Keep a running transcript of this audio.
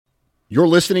You're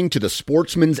listening to the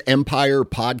Sportsman's Empire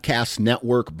Podcast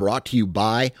Network, brought to you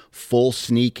by Full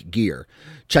Sneak Gear.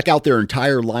 Check out their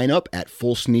entire lineup at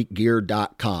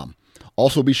fullsneakgear.com.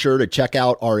 Also be sure to check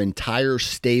out our entire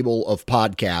stable of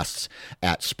podcasts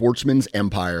at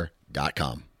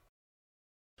sportsmansempire.com.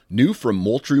 New from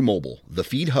Moultrie Mobile, the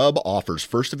Feed Hub offers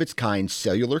first-of-its-kind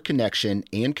cellular connection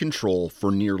and control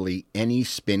for nearly any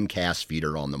spin cast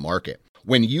feeder on the market.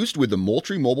 When used with the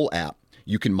Moultrie Mobile app,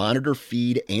 you can monitor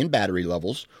feed and battery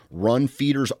levels, run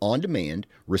feeders on demand,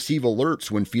 receive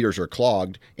alerts when feeders are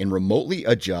clogged, and remotely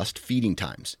adjust feeding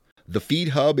times. The Feed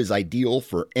Hub is ideal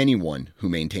for anyone who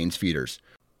maintains feeders.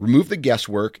 Remove the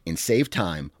guesswork and save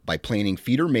time by planning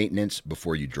feeder maintenance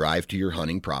before you drive to your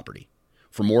hunting property.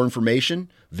 For more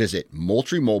information, visit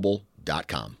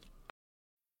MoultrieMobile.com.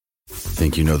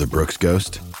 Think you know the Brooks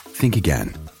Ghost? Think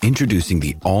again. Introducing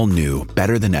the all-new,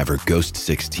 better-than-ever Ghost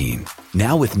 16.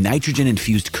 Now with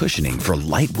nitrogen-infused cushioning for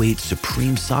lightweight,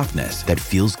 supreme softness that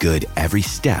feels good every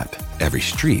step, every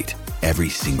street, every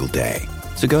single day.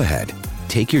 So go ahead,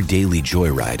 take your daily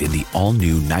joyride in the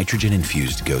all-new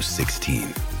nitrogen-infused Ghost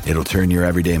 16. It'll turn your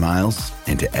everyday miles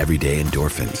into everyday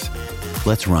endorphins.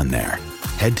 Let's run there.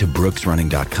 Head to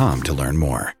brooksrunning.com to learn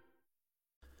more.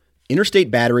 Interstate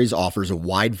Batteries offers a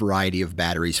wide variety of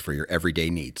batteries for your everyday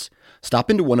needs.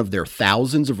 Stop into one of their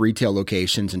thousands of retail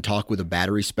locations and talk with a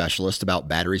battery specialist about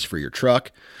batteries for your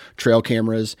truck, trail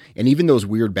cameras, and even those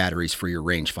weird batteries for your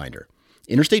rangefinder.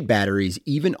 Interstate Batteries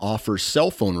even offers cell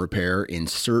phone repair in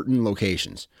certain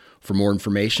locations. For more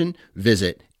information,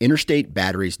 visit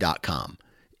interstatebatteries.com.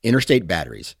 Interstate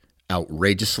Batteries,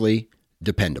 outrageously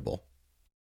dependable.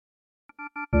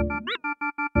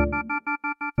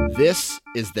 This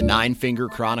is the Nine Finger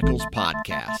Chronicles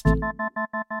podcast,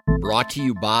 brought to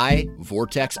you by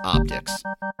Vortex Optics.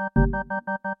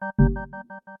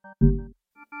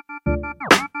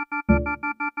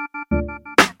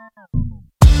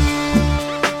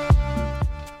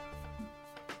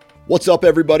 What's up,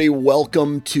 everybody?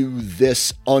 Welcome to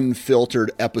this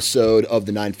unfiltered episode of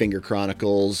the Nine Finger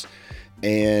Chronicles.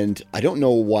 And I don't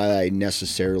know why I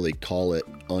necessarily call it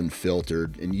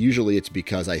unfiltered. And usually it's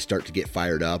because I start to get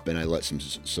fired up and I let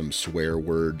some swear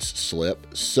words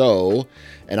slip. So,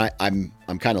 and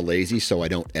I'm kind of lazy, so I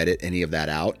don't edit any of that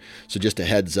out. So just a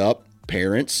heads up,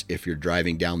 parents, if you're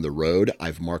driving down the road,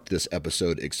 I've marked this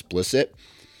episode explicit.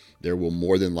 There will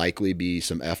more than likely be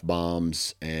some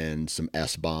F-bombs and some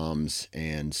S-bombs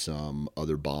and some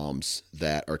other bombs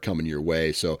that are coming your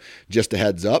way. So just a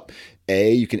heads up.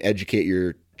 You can educate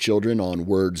your children on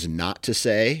words not to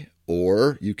say,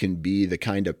 or you can be the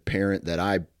kind of parent that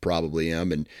I probably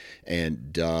am and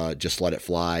just let it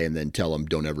fly and then tell them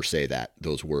don't ever say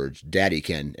those words. Daddy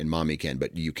can and mommy can,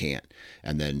 but you can't.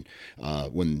 And then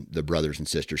when the brothers and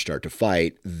sisters start to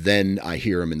fight, then I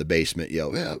hear them in the basement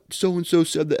yell, yeah, so-and-so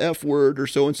said the F word or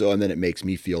so-and-so. And then it makes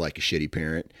me feel like a shitty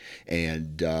parent.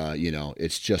 And,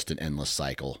 it's just an endless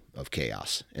cycle of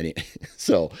chaos.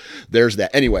 So there's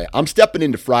that. Anyway, I'm stepping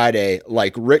into Friday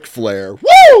like Ric Flair.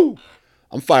 Woo!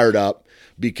 I'm fired up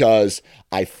because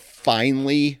I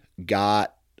finally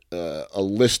got a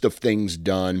list of things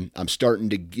done. I'm starting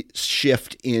to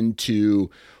shift into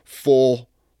full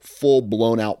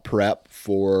blown out prep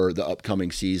for the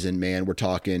upcoming season. Man, we're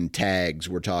talking tags.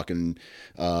 We're talking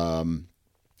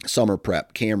summer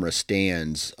prep, camera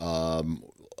stands.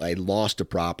 I lost a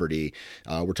property.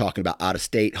 We're talking about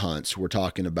out-of-state hunts. We're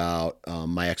talking about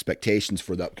my expectations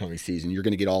for the upcoming season. You're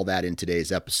going to get all that in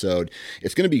today's episode.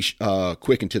 It's going to be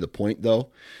quick and to the point,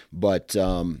 though. But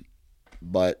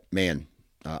man,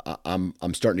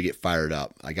 I'm starting to get fired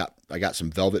up. I got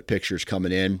some velvet pictures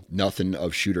coming in. Nothing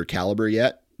of shooter caliber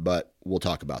yet, but we'll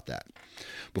talk about that.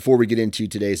 Before we get into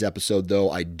today's episode, though,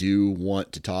 I do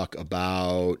want to talk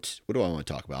about, what do I want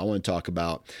to talk about? I want to talk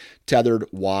about Tethered,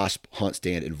 Wasp, Hunt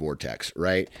Stand, and Vortex,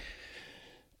 right?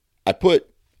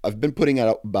 I've been putting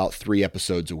out about 3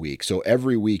 episodes a week. So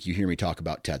every week you hear me talk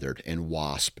about Tethered and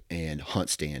Wasp and Hunt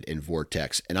Stand and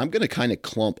Vortex. And I'm going to kind of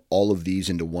clump all of these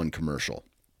into one commercial.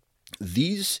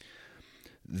 These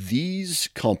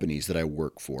companies that I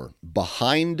work for,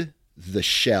 behind the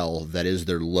shell that is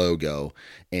their logo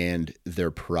and their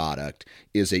product,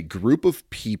 is a group of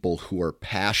people who are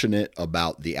passionate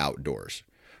about the outdoors,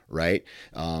 right?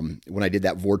 When I did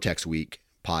that Vortex Week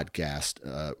podcast,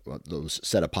 those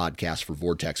set of podcasts for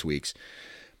Vortex Weeks,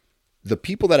 the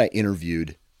people that I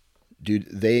interviewed, dude,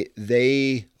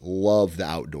 they love the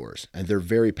outdoors and they're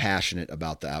very passionate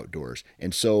about the outdoors.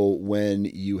 And so when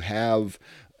you have,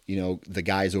 the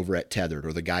guys over at Tethered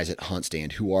or the guys at Hunt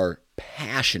Stand who are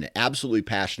passionate, absolutely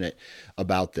passionate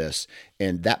about this.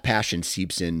 And that passion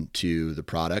seeps into the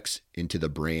products, into the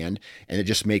brand, and it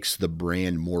just makes the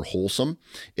brand more wholesome.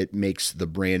 It makes the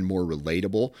brand more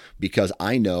relatable because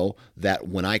I know that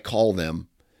when I call them,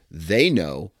 they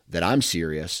know that I'm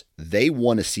serious. They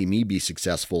want to see me be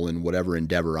successful in whatever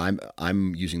endeavor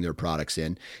I'm using their products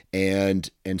in. And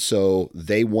so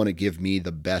they want to give me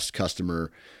the best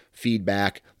customer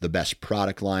feedback, the best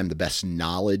product line, the best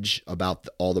knowledge about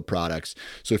all the products.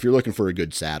 So if you're looking for a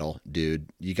good saddle, dude,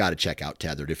 you got to check out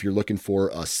Tethered. If you're looking for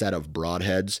a set of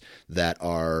broadheads that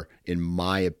are, in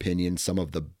my opinion, some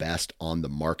of the best on the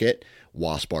market,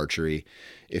 Wasp Archery.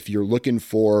 If you're looking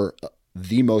for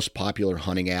the most popular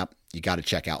hunting app, you got to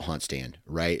check out HuntStand,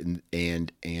 right?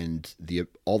 And the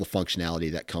all the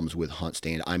functionality that comes with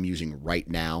HuntStand, I'm using right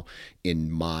now in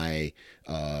my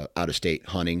out-of-state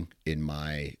hunting, in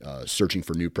my searching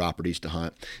for new properties to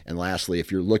hunt. And lastly,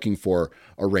 if you're looking for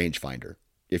a rangefinder,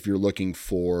 if you're looking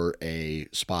for a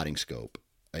spotting scope,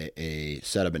 a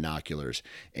set of binoculars,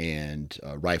 and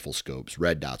rifle scopes,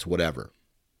 red dots, whatever,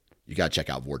 you got to check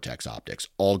out Vortex Optics.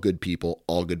 All good people,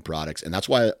 all good products, and that's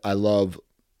why I love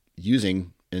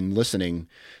using and listening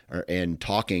and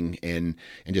talking and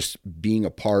just being a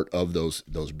part of those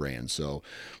brands. So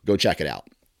go check it out.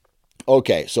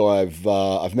 Okay, so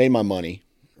I've made my money,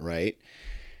 right?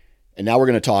 And now we're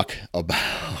going to talk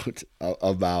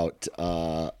about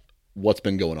what's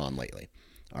been going on lately.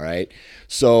 All right.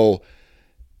 So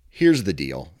here's the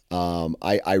deal.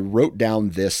 I wrote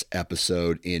down this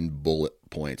episode in bullet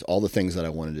points, all the things that I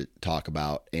wanted to talk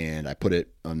about, and I put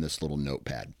it on this little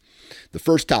notepad. The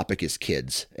first topic is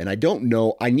kids. And I don't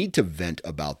know, I need to vent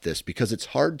about this because it's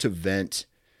hard to vent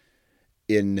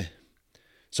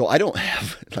so I don't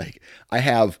have,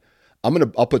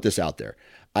 I'll put this out there.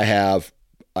 I have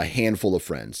a handful of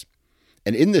friends.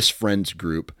 And in this friends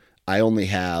group, I only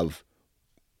have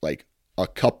like a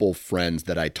couple friends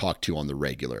that I talk to on the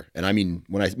regular. And I mean,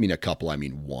 when I mean a couple, I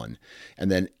mean one. And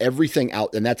then everything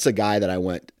out, and that's a guy that I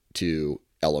went to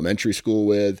elementary school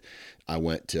with, I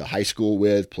went to high school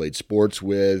with, played sports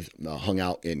with, hung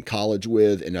out in college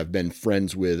with, and I've been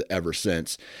friends with ever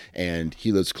since. And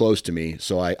he lives close to me,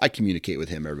 so I communicate with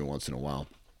him every once in a while.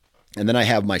 And then I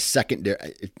have my secondary,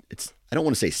 I don't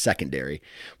want to say secondary,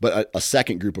 but a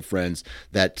second group of friends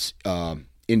that's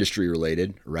industry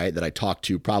related, right? That I talk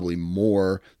to probably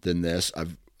more than this.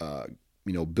 I've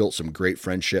built some great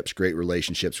friendships, great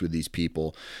relationships with these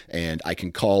people, and I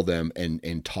can call them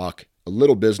and talk a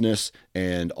little business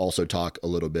and also talk a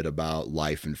little bit about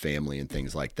life and family and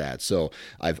things like that. So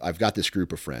I've got this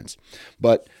group of friends,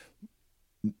 but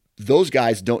those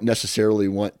guys don't necessarily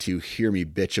want to hear me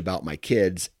bitch about my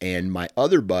kids. And my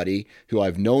other buddy, who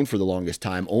I've known for the longest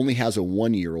time, only has a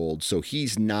 1-year-old. So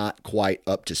he's not quite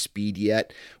up to speed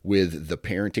yet with the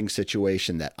parenting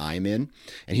situation that I'm in.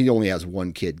 And he only has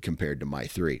 1 kid compared to my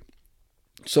 3.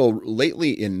 So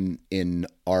lately in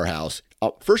our house,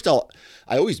 first I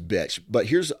always bitch, but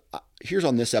here's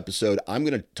on this episode, I'm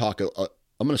going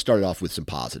to start it off with some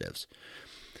positives.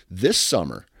 This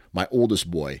summer, my oldest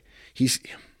boy, he's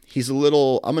a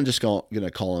little, I'm just going to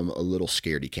call him a little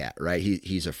scaredy cat, right?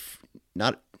 He's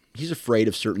afraid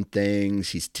of certain things.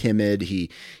 He's timid.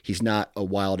 He's not a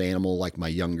wild animal like my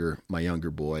younger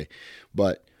boy,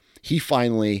 but he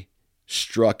finally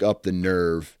struck up the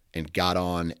nerve and got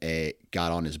on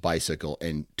his bicycle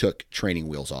and took training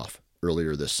wheels off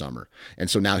earlier this summer. And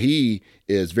so now he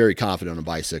is very confident on a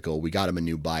bicycle. We got him a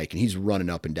new bike and he's running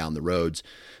up and down the roads.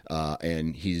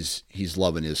 And he's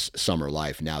loving his summer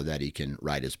life now that he can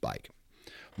ride his bike.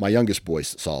 My youngest boy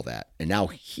saw that. And now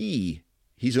he's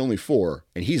only 4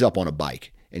 and he's up on a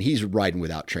bike and he's riding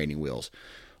without training wheels.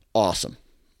 Awesome.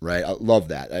 Right. I love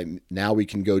that. Now we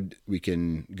can go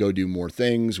do more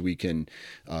things. We can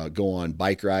go on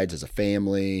bike rides as a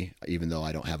family, even though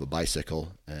I don't have a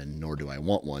bicycle and nor do I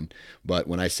want one. But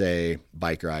when I say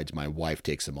bike rides, my wife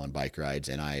takes them on bike rides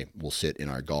and I will sit in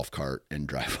our golf cart and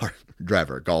drive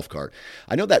our golf cart.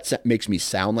 I know that makes me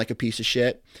sound like a piece of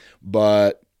shit,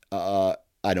 but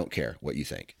I don't care what you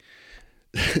think.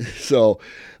 So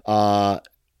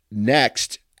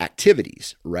next,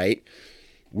 activities, right?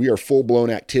 We are full-blown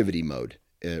activity mode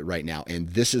right now. And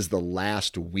this is the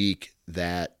last week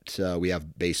that we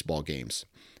have baseball games.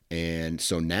 And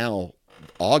so now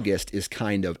August is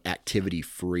kind of activity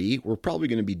free. We're probably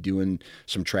going to be doing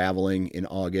some traveling in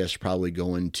August, probably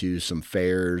going to some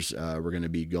fairs. We're going to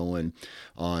be going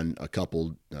on a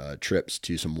couple trips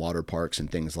to some water parks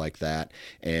and things like that.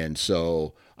 And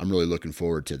so I'm really looking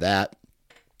forward to that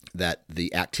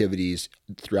the activities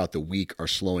throughout the week are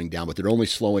slowing down, but they're only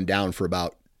slowing down for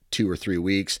about 2 or 3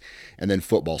 weeks, and then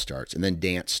football starts, and then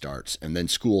dance starts, and then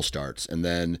school starts, and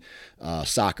then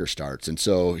soccer starts. And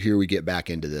so here we get back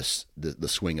into the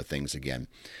swing of things again.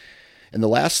 And the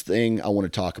last thing I want to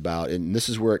talk about, and this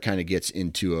is where it kind of gets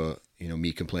into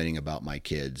me complaining about my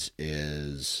kids,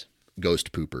 is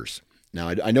ghost poopers.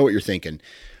 Now, I know what you're thinking.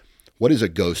 What is a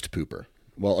ghost pooper?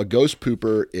 Well, a ghost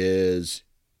pooper is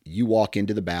you walk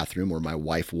into the bathroom, or my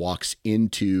wife walks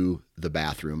into the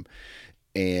bathroom,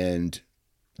 and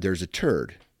there's a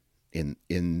turd in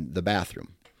the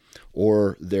bathroom.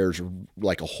 Or there's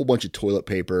like a whole bunch of toilet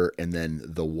paper, and then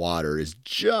the water is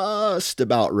just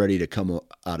about ready to come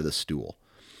out of the stool.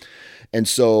 And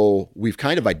so we've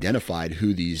kind of identified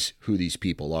who these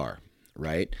people are,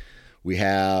 right? We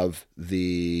have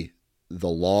the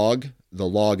log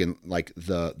and like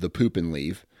the poop and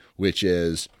leave, which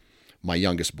is my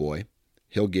youngest boy.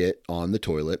 He'll get on the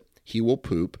toilet, he will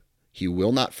poop, he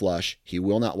will not flush, he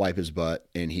will not wipe his butt,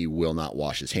 and he will not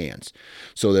wash his hands.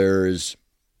 So there's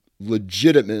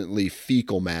legitimately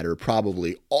fecal matter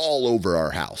probably all over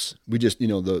our house. We just,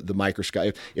 the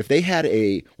microscope, if they had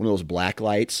one of those black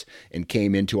lights and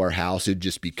came into our house, it'd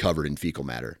just be covered in fecal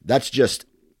matter. That's just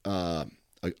a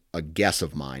guess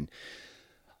of mine.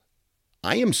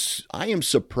 I am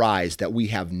surprised that we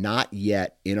have not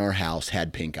yet in our house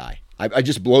had pink eye. I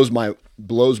just blows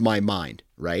my mind,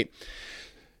 right?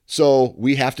 So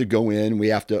we have to go in,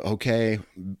 okay,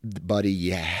 buddy,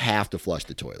 you have to flush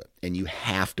the toilet, and you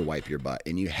have to wipe your butt,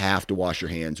 and you have to wash your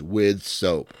hands with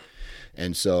soap.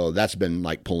 And so that's been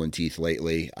like pulling teeth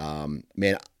lately.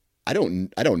 Man, I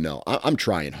don't know. I'm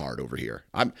trying hard over here.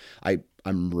 I'm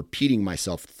repeating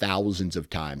myself thousands of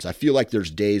times. I feel like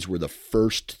there's days where the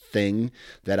first thing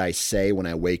that I say when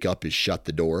I wake up is shut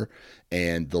the door,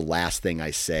 and the last thing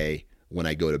I say when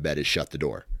I go to bed is shut the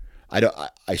door.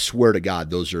 I swear to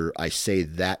God, I say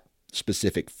that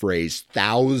specific phrase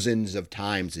thousands of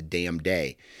times a damn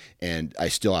day, and I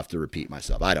still have to repeat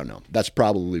myself. I don't know. That's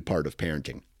probably part of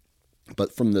parenting.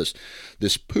 But from this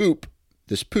poop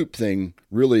thing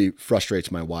really frustrates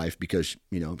my wife because,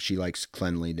 she likes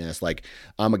cleanliness. Like,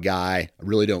 I'm a guy, I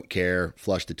really don't care,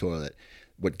 flush the toilet.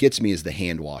 What gets me is the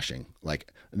hand washing.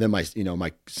 Like, then my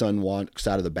son walks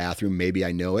out of the bathroom. Maybe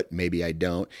I know it, maybe I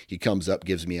don't. He comes up,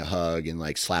 gives me a hug, and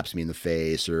like slaps me in the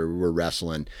face, or we're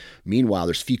wrestling. Meanwhile,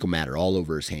 there's fecal matter all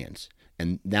over his hands,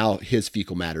 and now his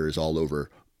fecal matter is all over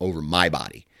my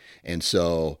body. And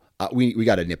so we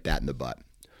got to nip that in the butt.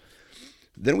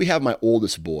 Then we have my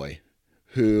oldest boy,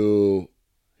 who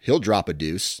he'll drop a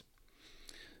deuce,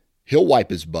 he'll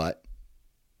wipe his butt,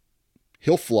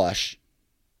 he'll flush.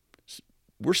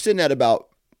 We're sitting at about,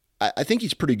 I think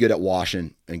he's pretty good at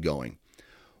washing and going.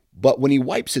 But when he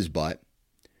wipes his butt,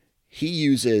 he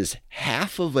uses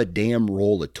half of a damn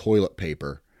roll of toilet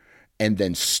paper and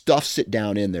then stuffs it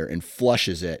down in there and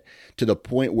flushes it to the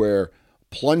point where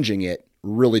plunging it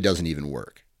really doesn't even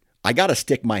work. I got to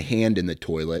stick my hand in the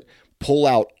toilet, pull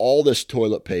out all this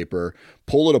toilet paper,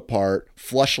 pull it apart,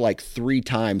 flush like 3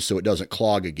 times so it doesn't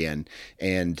clog again,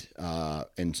 and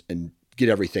get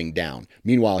everything down.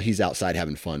 Meanwhile, he's outside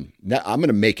having fun. Now, I'm going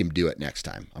to make him do it next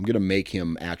time. I'm going to make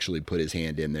him actually put his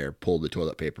hand in there, pull the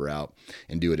toilet paper out,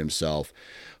 and do it himself.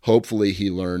 Hopefully, he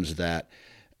learns that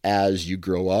as you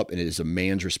grow up, and it is a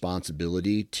man's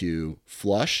responsibility to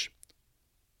flush.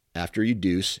 After you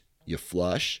deuce, you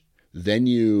flush, then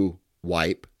you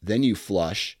wipe, then you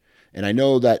flush. And I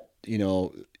know that,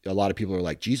 a lot of people are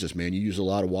like, Jesus, man, you use a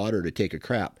lot of water to take a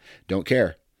crap. Don't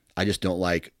care. I just don't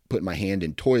like putting my hand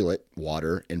in toilet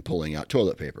water and pulling out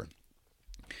toilet paper.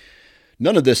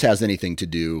 None of this has anything to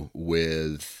do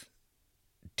with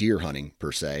deer hunting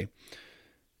per se.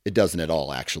 It doesn't at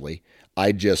all, actually.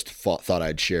 I just thought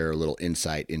I'd share a little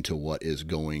insight into what is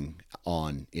going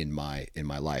on in my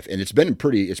life. And it's been a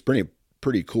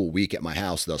pretty cool week at my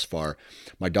house thus far.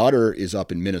 My daughter is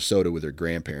up in Minnesota with her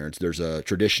grandparents. There's a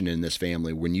tradition in this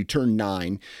family. When you turn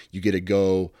 9, you get to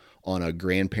go on a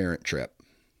grandparent trip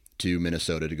to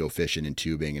Minnesota to go fishing and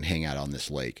tubing and hang out on this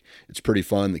lake. It's pretty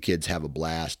fun. The kids have a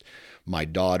blast. My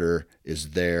daughter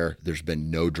is there. There's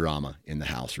been no drama in the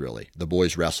house, really. The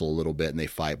boys wrestle a little bit and they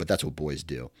fight, but that's what boys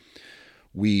do.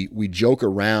 We joke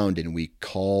around and we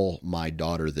call my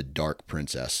daughter the Dark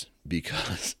Princess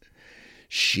because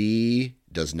she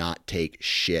does not take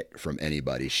shit from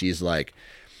anybody. She's like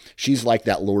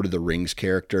that Lord of the Rings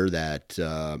character that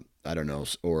I don't know,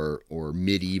 or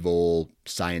medieval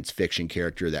science fiction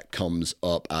character that comes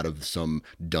up out of some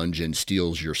dungeon,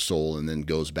 steals your soul, and then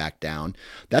goes back down.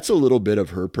 That's a little bit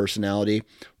of her personality,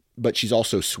 but she's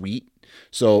also sweet.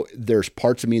 So there's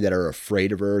parts of me that are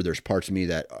afraid of her. There's parts of me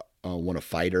that want to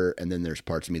fight her, and then there's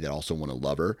parts of me that also want to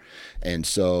love her. And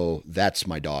so that's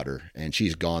my daughter, and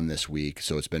she's gone this week,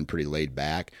 so it's been pretty laid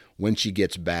back. When she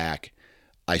gets back,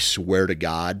 I swear to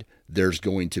God, there's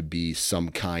going to be some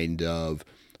kind of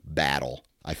battle.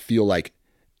 I feel like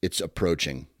it's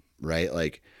approaching, right?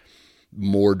 Like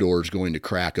Mordor's going to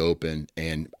crack open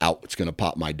and out it's going to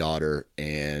pop my daughter,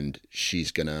 and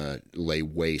she's going to lay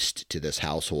waste to this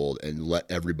household and let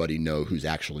everybody know who's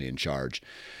actually in charge.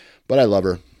 But I love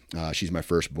her. She's my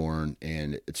firstborn,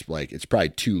 and it's probably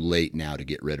too late now to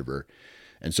get rid of her.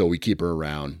 And so we keep her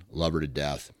around, love her to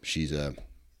death. She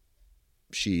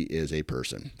is a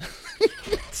person.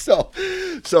 So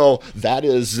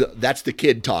that's the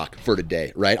kid talk for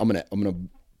today, right? I'm gonna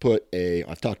put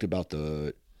I've talked about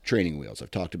the training wheels,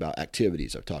 I've talked about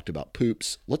activities, I've talked about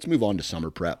poops. Let's move on to summer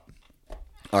prep.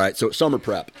 All right, so summer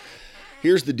prep.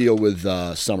 Here's the deal with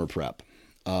summer prep.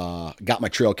 Got my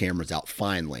trail cameras out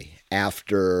finally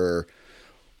after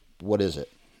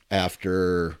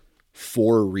After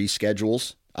 4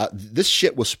 reschedules. This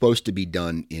shit was supposed to be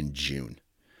done in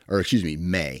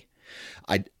May.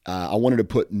 I wanted to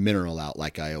put mineral out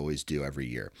like I always do every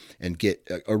year and get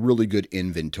a really good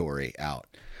inventory out.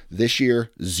 This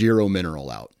year, 0 mineral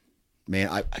out. Man,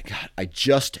 I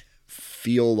just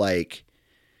feel like,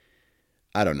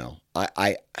 I don't know.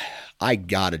 I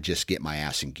gotta just get my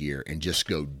ass in gear and just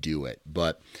go do it.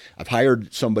 But I've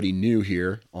hired somebody new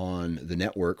here on the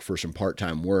network for some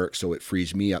part-time work, so it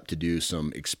frees me up to do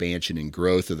some expansion and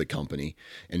growth of the company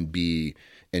and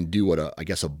do what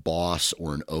a boss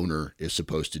or an owner is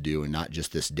supposed to do, and not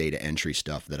just this data entry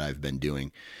stuff that I've been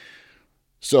doing.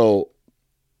 So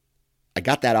I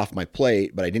got that off my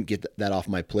plate, but I didn't get that off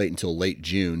my plate until late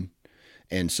June.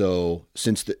 And so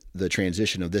since the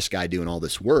transition of this guy doing all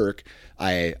this work,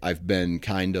 I've been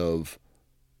kind of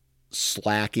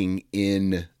slacking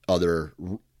in other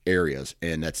areas,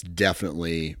 and that's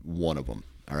definitely one of them.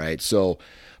 All right. So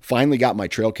finally got my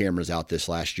trail cameras out this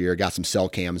last year, got some cell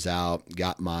cams out,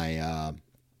 got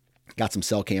some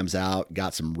cell cams out,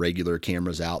 got some regular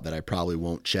cameras out that I probably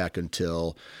won't check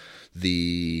until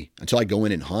I go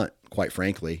in and hunt, quite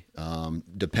frankly.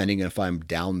 Depending if I'm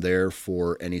down there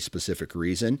for any specific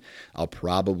reason, I'll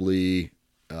probably,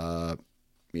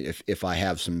 if I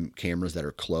have some cameras that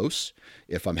are close,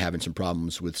 if I'm having some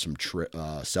problems with some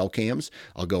cell cams,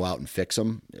 I'll go out and fix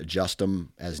them, adjust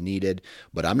them as needed.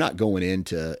 But I'm not going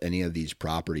into any of these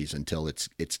properties until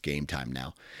it's game time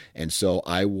now. And so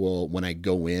I will, when I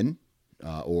go in,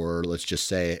 or let's just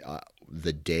say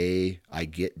the day I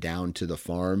get down to the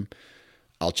farm,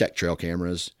 I'll check trail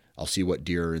cameras. I'll see what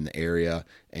deer are in the area.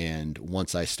 And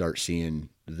once I start seeing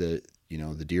the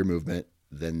deer movement,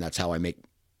 then that's how I make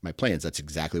my plans. That's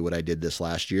exactly what I did this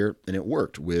last year. And it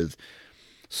worked with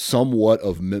somewhat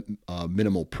of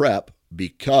minimal prep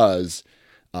because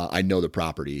I know the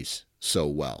properties so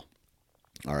well.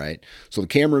 All right. So the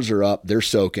cameras are up, they're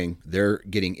soaking, they're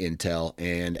getting intel.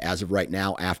 And as of right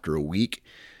now, after a week,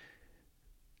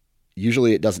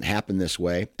 usually it doesn't happen this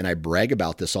way, and I brag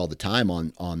about this all the time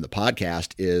on the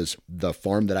podcast, is the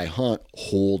farm that I hunt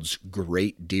holds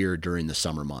great deer during the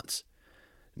summer months.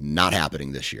 Not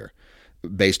happening this year,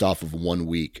 based off of 1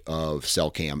 week of cell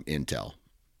cam intel.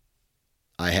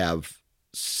 I have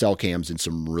cell cams in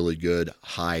some really good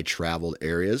high traveled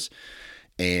areas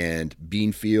and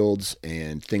bean fields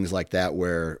and things like that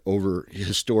where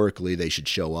historically they should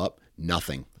show up.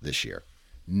 Nothing this year.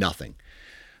 Nothing.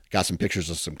 Got some pictures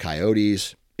of some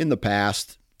coyotes. In the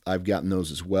past, I've gotten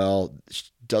those as well. It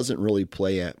doesn't really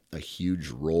play a huge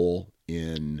role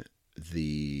in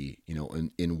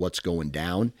in what's going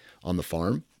down on the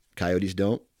farm. Coyotes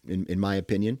don't, in my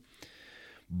opinion.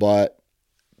 But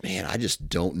man, I just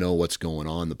don't know what's going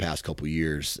on the past couple of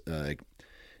years.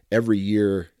 Every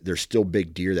year, there's still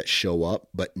big deer that show up,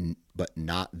 but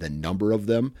not the number of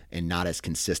them, and not as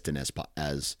consistent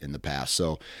as in the past.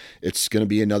 So it's going to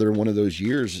be another one of those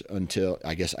years until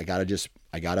I gotta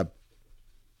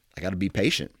be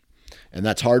patient. And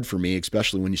that's hard for me,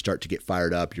 especially when you start to get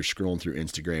fired up. You're scrolling through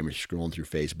Instagram, you're scrolling through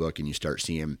Facebook, and you start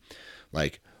seeing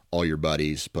like all your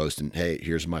buddies posting, hey,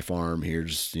 here's my farm,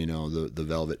 here's, the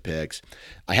velvet pics.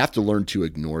 I have to learn to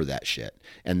ignore that shit.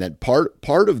 And that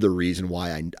part of the reason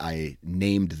why I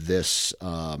named this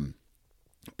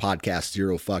podcast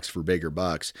Zero Fucks for Bigger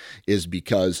Bucks is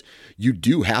because you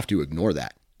do have to ignore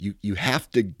that. You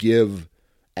have to give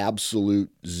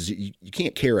you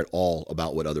can't care at all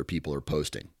about what other people are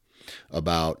posting.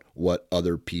 about what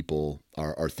other people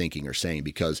are thinking or saying,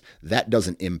 because that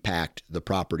doesn't impact the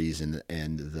properties and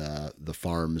the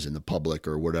farms and the public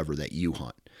or whatever that you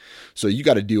hunt. So you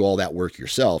got to do all that work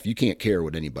yourself. You can't care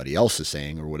what anybody else is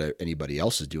saying or what anybody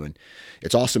else is doing.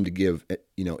 It's awesome to give,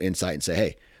 insight and say,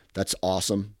 hey, that's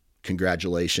awesome.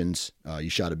 Congratulations. You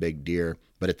shot a big deer.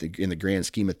 But in the grand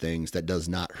scheme of things, that does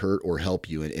not hurt or help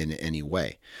you in any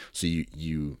way. So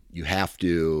you have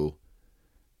to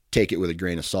take it with a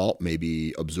grain of salt,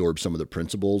 maybe absorb some of the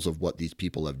principles of what these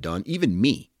people have done. Even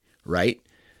me, right?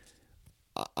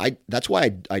 That's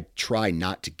why I try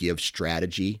not to give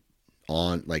strategy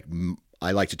on, like,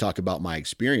 I like to talk about my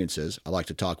experiences. I like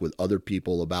to talk with other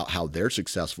people about how they're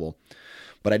successful,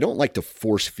 but I don't like to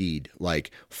force feed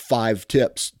like 5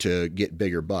 tips to get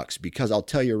bigger bucks, because I'll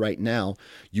tell you right now,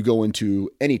 you go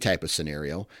into any type of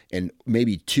scenario and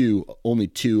maybe only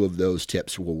 2 of those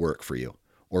tips will work for you,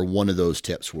 or 1 of those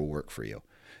tips will work for you.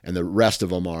 And the rest of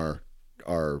them those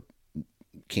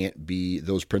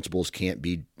principles can't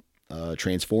be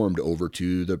transformed over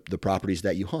to the properties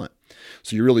that you hunt.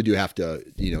 So you really do have to,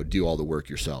 do all the work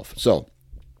yourself. So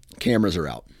cameras are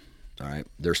out. All right.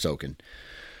 They're soaking.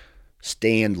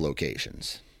 Stand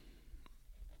locations.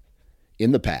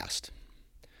 In the past,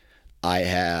 I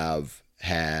have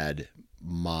had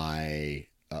my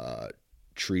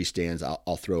tree stands.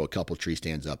 I'll throw a couple tree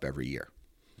stands up every year.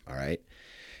 All right.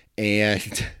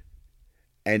 And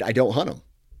I don't hunt them,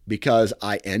 because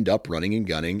I end up running and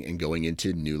gunning and going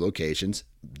into new locations.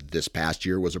 This past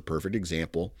year was a perfect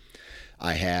example.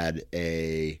 I had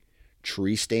a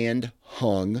tree stand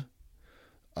hung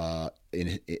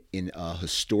in a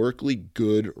historically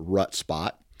good rut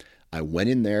spot. I went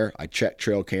in there. I checked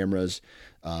trail cameras.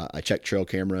 I checked trail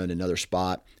camera in another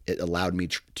spot. It allowed me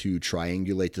to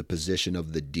triangulate the position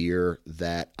of the deer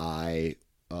that I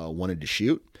wanted to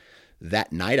shoot.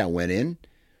 That night I went in,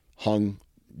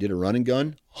 did a run and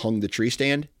gun, hung the tree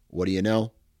stand. What do you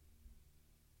know?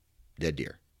 Dead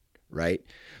deer, right?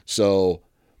 So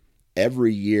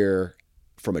every year,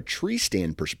 from a tree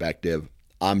stand perspective,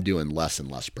 I'm doing less and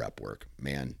less prep work,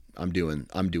 man. I'm doing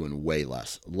way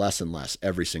less and less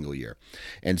every single year.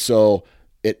 And so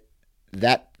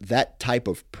that type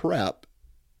of prep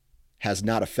has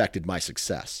not affected my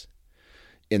success.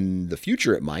 In the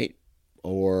future, it might,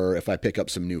 or if I pick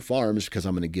up some new farms, because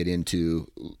I'm going to get into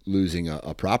losing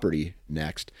a property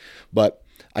next. But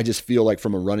I just feel like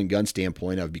from a run and gun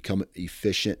standpoint, I've become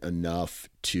efficient enough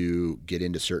to get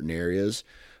into certain areas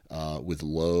with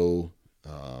low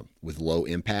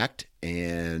impact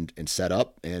and set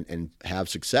up and have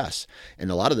success.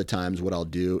 And a lot of the times what I'll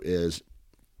do is,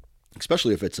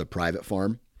 especially if it's a private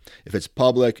farm, if it's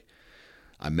public,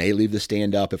 I may leave the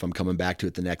stand up if I'm coming back to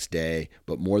it the next day,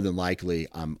 but more than likely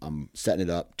I'm setting it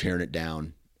up, tearing it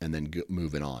down, and then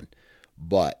moving on.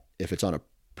 But if it's on a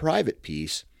private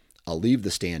piece, I'll leave the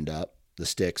stand up, the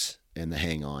sticks, and the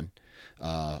hang on.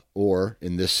 Or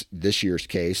in this year's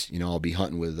case, I'll be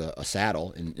hunting with a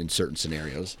saddle in certain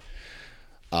scenarios.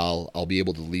 I'll be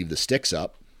able to leave the sticks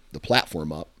up, the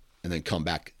platform up, and then come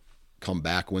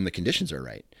back when the conditions are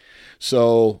right.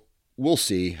 So we'll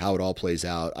see how it all plays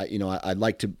out. I'd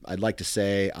like to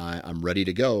say I'm ready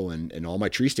to go and all my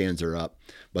tree stands are up,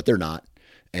 but they're not,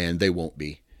 and they won't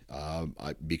be.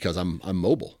 Because I'm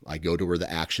mobile. I go to where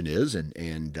the action is,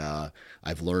 and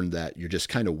I've learned that you're just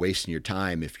kind of wasting your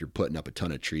time if you're putting up a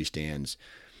ton of tree stands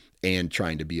and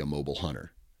trying to be a mobile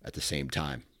hunter at the same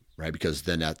time, right? Because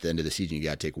then at the end of the season, you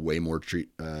got to take way more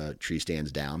tree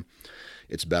stands down.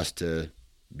 It's best to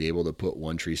be able to put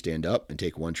one tree stand up and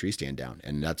take one tree stand down,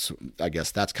 and I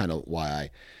guess that's kind of why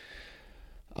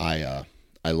I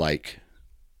like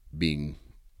being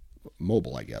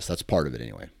mobile. I guess that's part of it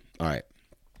anyway. All right.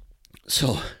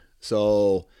 So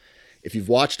if you've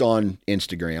watched on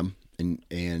Instagram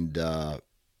and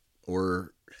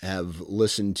or have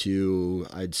listened to,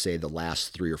 I'd say, the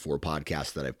last 3 or 4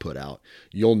 podcasts that I've put out,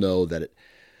 you'll know that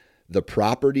the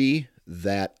property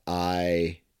that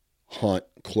I hunt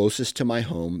closest to my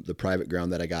home, the private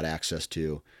ground that I got access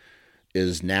to,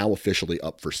 is now officially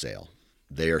up for sale.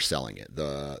 They are selling it.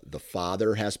 The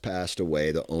father has passed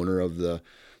away. The owner of the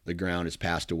ground has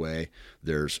passed away.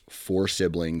 There's 4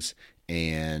 siblings,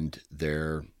 and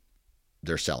they're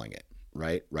selling it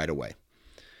right away.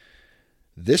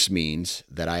 This means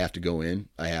that I have to go in.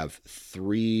 I have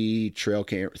 3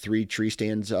 tree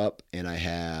stands up, and I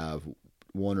have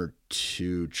 1 or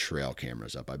 2 trail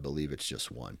cameras up. I believe it's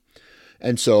just 1.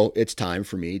 And so it's time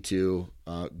for me to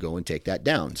go and take that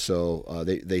down. So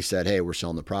they said, hey, we're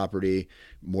selling the property.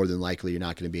 More than likely, you're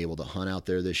not going to be able to hunt out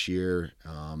there this year.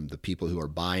 The people who are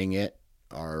buying it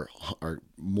are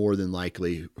more than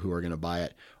likely who are going to buy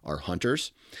it are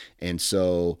hunters, and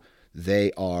so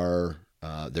they're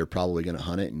probably going to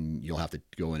hunt it, and you'll have to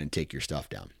go in and take your stuff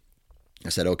down. I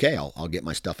said, okay, I'll get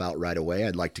my stuff out right away.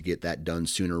 I'd like to get that done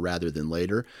sooner rather than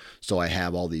later, so I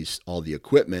have all the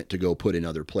equipment to go put in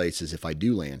other places if I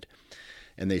do land.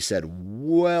 And they said,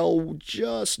 well,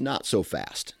 just not so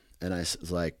fast. And I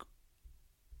was like,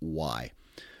 why?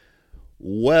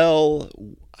 Well,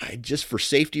 just for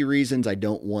safety reasons, I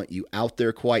don't want you out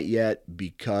there quite yet,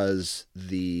 because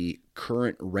the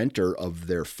current renter of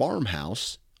their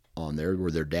farmhouse on there where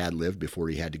their dad lived before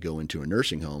he had to go into a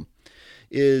nursing home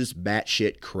is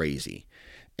batshit crazy.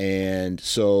 And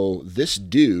so this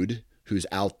dude who's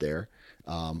out there,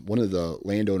 one of the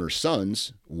landowner's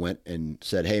sons went and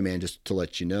said, hey man, just to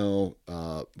let you know,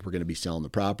 we're going to be selling the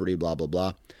property, blah, blah,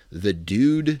 blah. The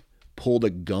dude pulled a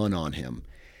gun on him.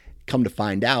 Come to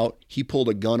find out, he pulled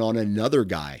a gun on another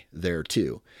guy there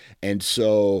too. And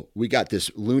so we got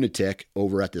this lunatic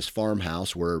over at this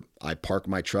farmhouse where I park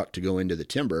my truck to go into the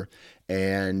timber,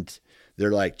 and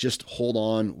they're like, just hold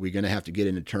on. We're going to have to get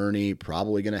an attorney,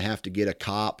 probably going to have to get a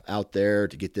cop out there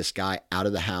to get this guy out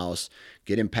of the house,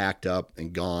 get him packed up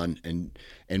and gone.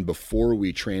 And before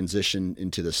we transition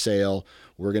into the sale,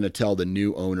 we're going to tell the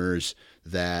new owners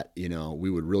that,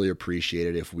 we would really appreciate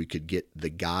it if we could get the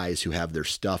guys who have their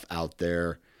stuff out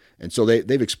there. And so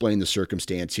they've explained the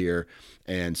circumstance here.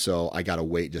 And so I got to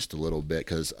wait just a little bit,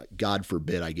 because God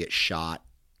forbid I get shot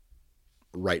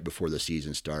right before the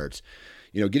season starts.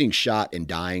 Getting shot and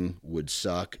dying would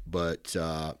suck, but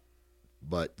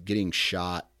getting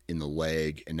shot in the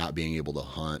leg and not being able to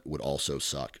hunt would also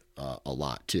suck a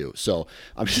lot too. So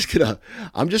I'm just gonna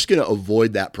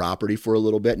avoid that property for a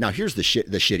little bit. Now here's the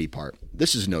shitty part.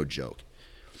 This is no joke.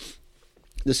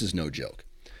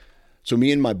 So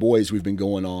me and my boys, we've been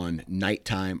going on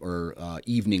nighttime or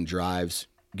evening drives.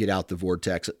 Get out the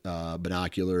Vortex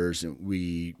binoculars, and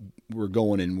we're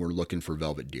going and we're looking for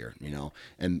velvet deer.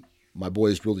 And my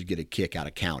boys really get a kick out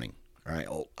of counting. All right.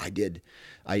 Oh, I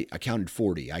counted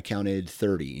 40. I counted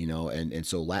 30, and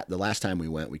so the last time we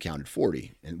went, we counted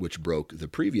 40, which broke the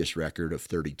previous record of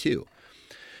 32.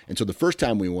 And so the first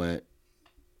time we went,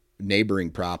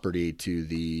 neighboring property to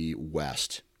the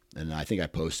west, and I think I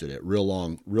posted it, real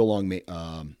long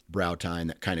brow tine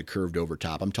that kind of curved over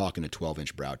top. I'm talking a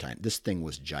 12-inch brow tine. This thing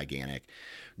was gigantic.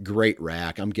 Great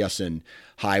rack. I'm guessing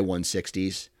high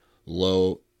 160s,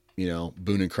 low,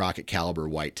 Boone and Crockett caliber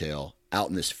whitetail out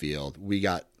in this field. We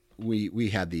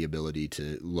had the ability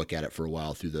to look at it for a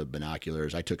while through the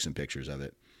binoculars. I took some pictures of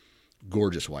it.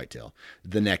 Gorgeous whitetail.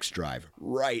 The next drive,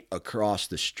 right across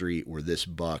the street where this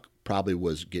buck probably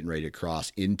was getting ready to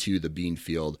cross into the bean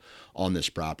field on this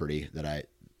property that I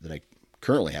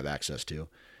currently have access to.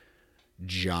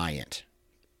 Giant.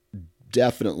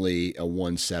 Definitely a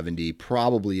 170,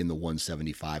 probably in the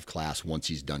 175 class once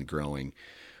he's done growing.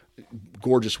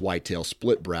 Gorgeous whitetail,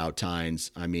 split brow tines.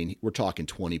 I mean, we're talking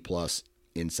 20 plus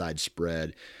inside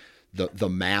spread. The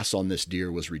mass on this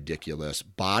deer was ridiculous.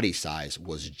 Body size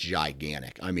was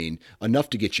gigantic. I mean, enough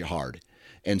to get you hard.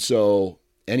 And so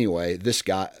anyway,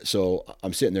 so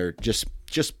I'm sitting there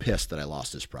just pissed that I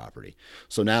lost this property.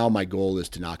 So now my goal is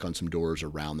to knock on some doors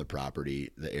around the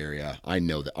property, the area. I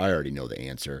already know the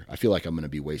answer. I feel like I'm going to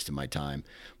be wasting my time.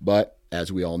 But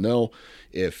as we all know,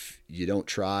 if you don't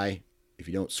try, if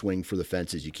you don't swing for the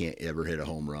fences, you can't ever hit a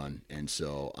home run. And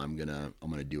so I'm gonna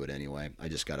do it anyway. I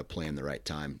just got to plan the right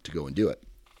time to go and do it.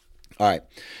 All right.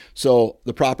 So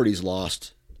the property's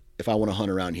lost. If I want to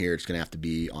hunt around here, it's going to have to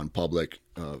be on public,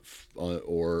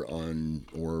 or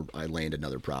I land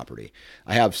another property.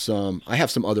 I have some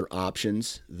other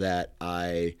options that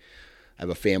I have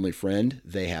a family friend.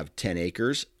 They have 10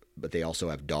 acres, but they also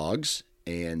have dogs.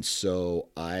 And so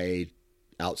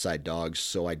outside dogs,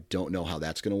 so I don't know how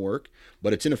that's going to work,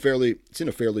 but it's in a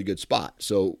fairly good spot.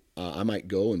 So I might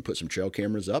go and put some trail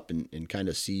cameras up and kind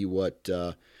of see what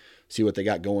they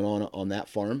got going on that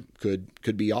farm.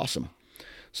 Could be awesome.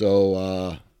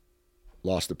 So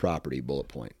lost the property, bullet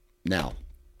point. Now,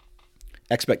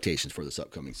 expectations for this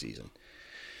upcoming season.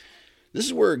 This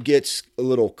is where it gets a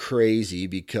little crazy,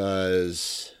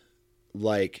 because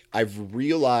I've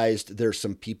realized there's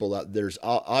some people out there's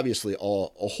obviously a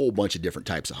whole bunch of different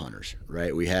types of hunters,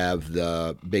 right? We have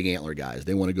the big antler guys.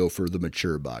 They want to go for the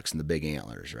mature bucks and the big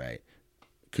antlers, right?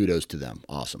 Kudos to them.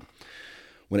 Awesome.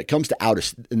 When it comes to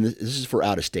and this is for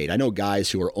out of state, I know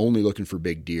guys who are only looking for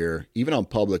big deer, even on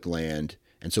public land.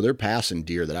 And so they're passing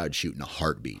deer that I would shoot in a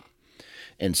heartbeat.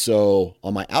 And so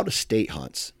on my out of state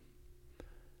hunts,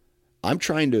 I'm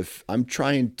trying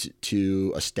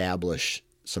to establish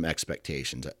some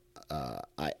expectations.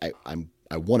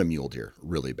 want a mule deer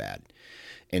really bad.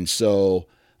 And so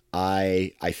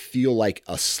I feel like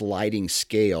a sliding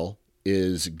scale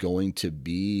is going to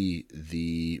be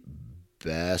the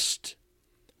best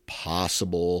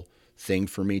possible thing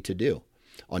for me to do.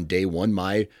 On day one,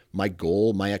 my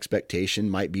goal, my expectation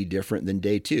might be different than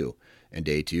day two. And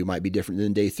day two might be different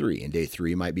than day three. And day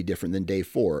three might be different than day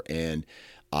four. And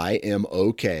I am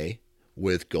okay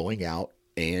with going out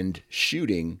and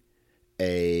shooting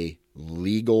a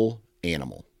legal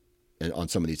animal on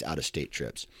some of these out-of-state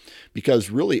trips. Because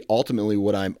really, ultimately,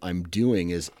 what I'm doing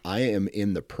is I am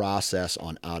in the process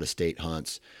on out-of-state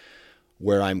hunts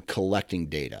where I'm collecting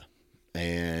data.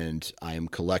 And I am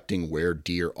collecting where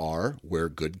deer are, where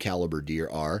good caliber deer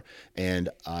are, and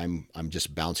I'm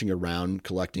just bouncing around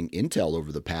collecting intel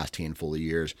over the past handful of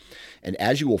years. And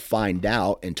as you will find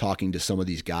out in talking to some of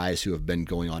these guys who have been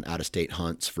going on out-of-state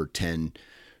hunts for 10,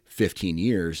 15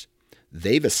 years,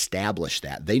 they've established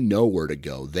that. They know where to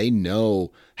go. They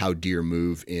know how deer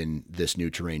move in this new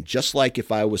terrain. Just like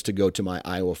if I was to go to my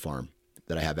Iowa farm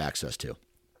that I have access to.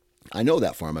 I know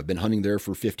that farm. I've been hunting there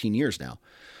for 15 years now.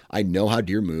 I know how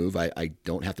deer move. I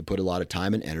don't have to put a lot of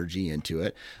time and energy into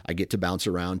it. I get to bounce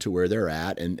around to where they're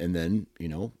at, and then,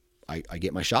 I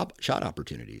get my shot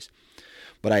opportunities.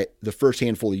 But the first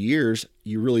handful of years,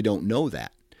 you really don't know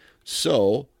that.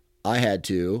 So I had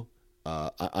to,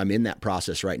 I'm in that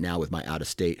process right now with my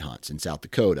out-of-state hunts in South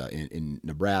Dakota, in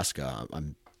Nebraska.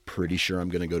 I'm pretty sure I'm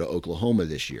going to go to Oklahoma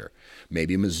this year,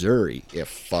 maybe Missouri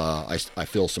if I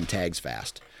fill some tags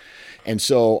fast. And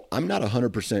so I'm not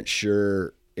 100%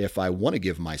 sure if I want to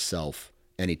give myself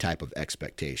any type of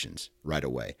expectations right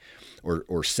away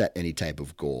or set any type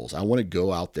of goals. I want to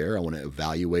go out there. I want to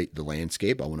evaluate the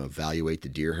landscape. I want to evaluate the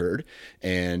deer herd,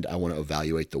 and I want to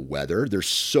evaluate the weather. There's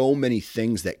so many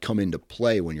things that come into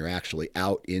play when you're actually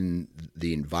out in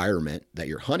the environment that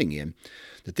you're hunting in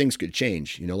that things could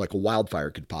change. Like a wildfire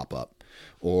could pop up,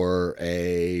 or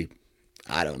a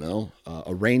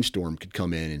rainstorm could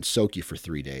come in and soak you for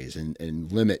 3 days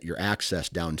and limit your access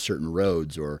down certain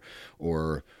roads, or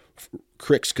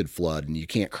creeks could flood and you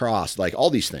can't cross, like all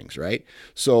these things, right?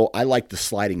 So I like the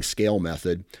sliding scale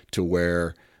method to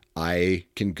where I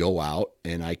can go out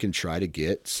and I can try to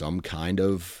get some kind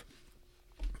of,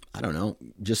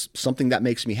 just something that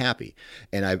makes me happy.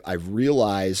 And I've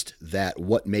realized that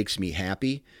what makes me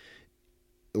happy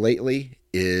lately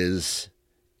is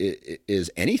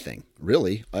anything,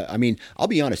 really. I mean, I'll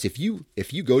be honest. If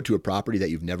you go to a property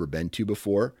that you've never been to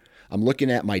before, I'm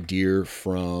looking at my deer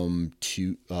from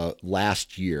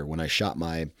last year when I shot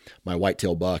my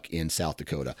whitetail buck in South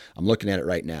Dakota. I'm looking at it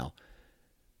right now.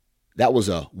 That was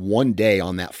a 1 day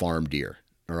on that farm deer,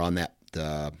 or on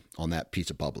that piece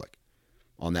of public,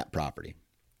 on that property.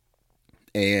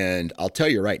 And I'll tell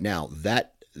you right now,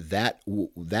 that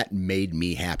made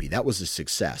me happy. That was a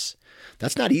success.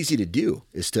 That's not easy to do,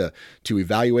 is to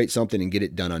evaluate something and get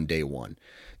it done on day one.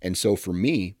 And so for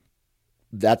me,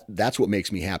 that's what makes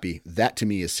me happy. That to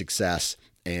me is success.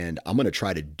 And I'm going to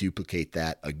try to duplicate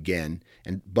that again.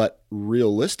 But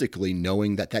realistically,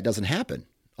 knowing that doesn't happen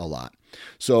a lot.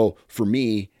 So for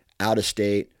me, out of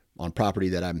state on property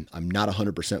that I'm not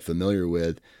 100% familiar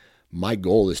with, my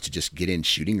goal is to just get in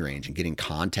shooting range and get in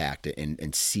contact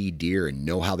and see deer and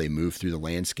know how they move through the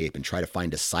landscape and try to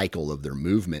find a cycle of their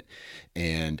movement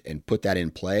and put that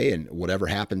in play. And whatever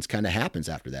happens kind of happens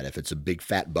after that. If it's a big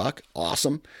fat buck,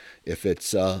 awesome. If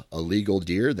it's a legal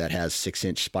deer that has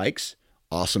 6-inch spikes,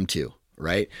 awesome too.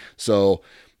 Right. So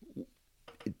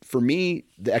for me,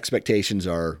 the expectations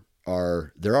there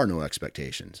are no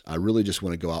expectations. I really just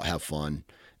want to go out, have fun.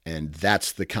 And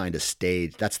that's the kind of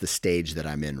stage, that's the stage that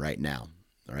I'm in right now.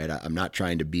 All right. I'm not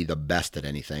trying to be the best at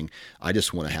anything. I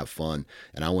just want to have fun,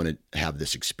 and I want to have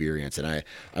this experience. And I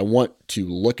want to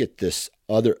look at this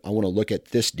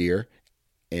deer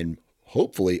and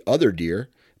hopefully other deer,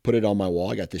 put it on my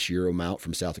wall. I got this Euro mount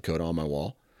from South Dakota on my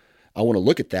wall. I want to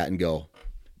look at that and go,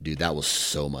 dude, that was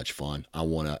so much fun.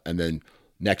 And then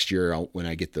next year when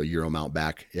I get the Euro mount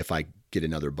back, if I get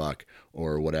another buck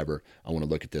or whatever, I want to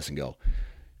look at this and go,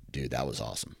 dude, that was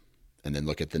awesome. And then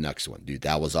look at the next one. Dude,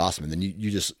 that was awesome. And then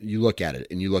you look at it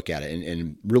and you look at it.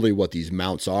 And really what these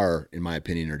mounts are, in my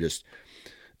opinion, are just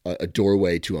a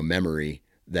doorway to a memory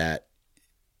that,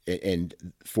 and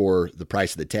for the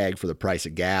price of the tag, for the price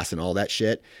of gas and all that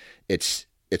shit, it's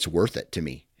worth it to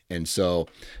me. And so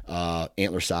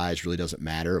antler size really doesn't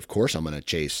matter. Of course, I'm going to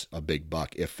chase a big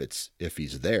buck if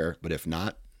he's there, but if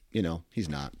not, he's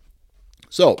not.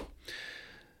 So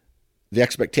the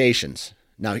expectations.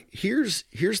 Now, here's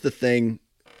the thing.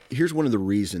 Here's one of the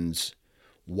reasons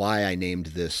why I named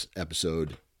this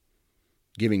episode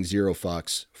giving zero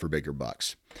fucks for bigger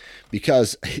bucks.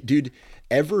 Because, dude,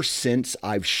 ever since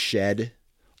I've shed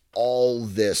all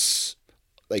this,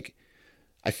 like,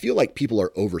 I feel like people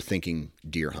are overthinking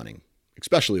deer hunting,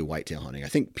 especially whitetail hunting. I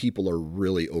think people are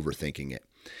really overthinking it.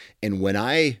 And when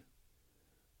I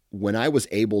was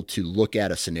able to look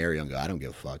at a scenario and go, I don't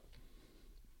give a fuck.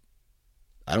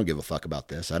 I don't give a fuck about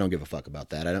this. I don't give a fuck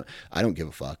about that. I don't give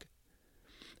a fuck.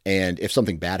 And if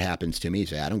something bad happens to me, you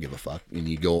say, I don't give a fuck. And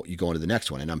you go into the next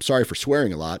one. And I'm sorry for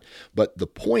swearing a lot, but the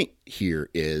point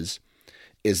here is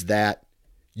that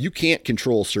you can't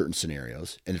control certain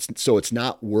scenarios. And it's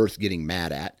not worth getting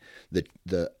mad at.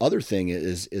 The other thing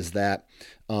is that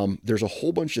there's a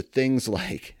whole bunch of things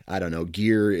like, I don't know,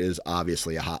 gear is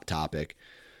obviously a hot topic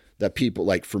that people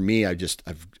like. For me,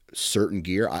 I've certain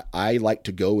gear. I like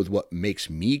to go with what makes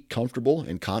me comfortable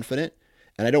and confident.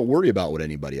 And I don't worry about what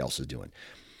anybody else is doing.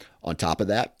 On top of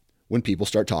that, when people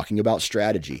start talking about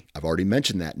strategy, I've already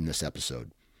mentioned that in this episode.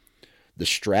 The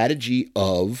strategy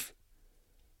of,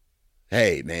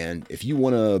 hey, man, if you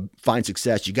want to find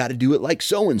success, you got to do it like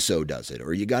so-and-so does it,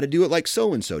 or you got to do it like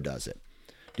so-and-so does it.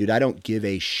 Dude, I don't give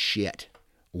a shit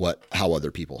how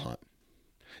other people hunt.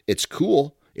 It's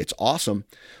cool. It's awesome.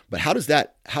 But how does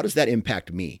that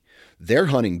impact me? They're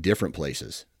hunting different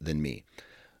places than me.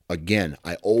 Again,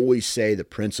 I always say the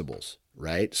principles,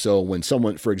 right? So when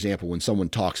someone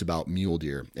talks about mule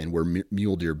deer and where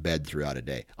mule deer bed throughout a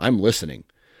day, I'm listening.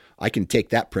 I can take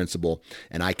that principle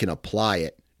and I can apply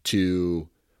it to,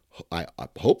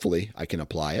 hopefully I can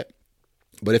apply it.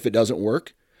 But if it doesn't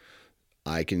work,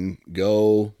 I can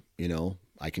go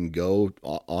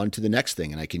on to the next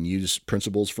thing, and I can use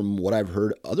principles from what I've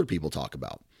heard other people talk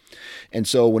about. And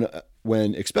so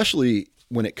especially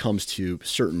when it comes to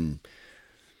certain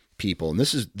people, and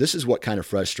this is what kind of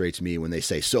frustrates me when they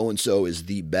say so-and-so is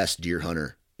the best deer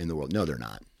hunter in the world. No, they're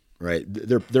not, right?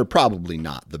 They're probably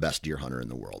not the best deer hunter in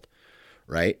the world,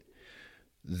 right?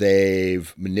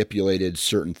 They've manipulated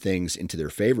certain things into their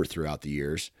favor throughout the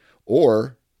years,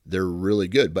 or they're really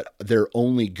good, but they're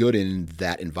only good in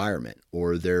that environment,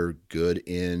 or they're good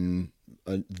in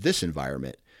this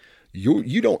environment.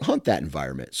 You don't hunt that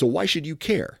environment, so why should you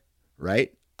care,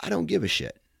 right? I don't give a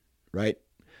shit, right?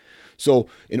 So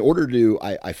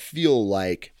I feel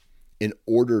like in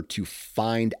order to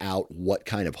find out what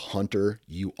kind of hunter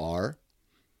you are,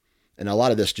 and a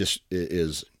lot of this just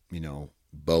is,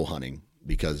 bow hunting,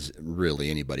 because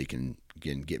really anybody can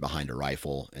get behind a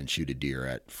rifle and shoot a deer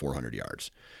at 400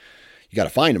 yards. You got to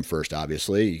find them first,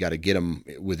 obviously. You got to get them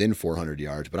within 400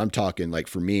 yards. But I'm talking, like,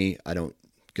 for me, I don't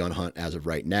gun hunt as of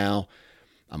right now.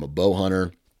 I'm a bow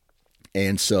hunter.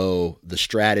 And so the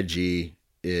strategy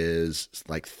is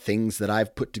like things that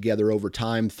I've put together over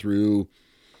time through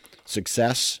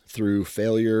success, through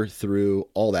failure, through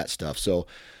all that stuff. So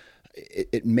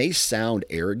it may sound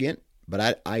arrogant,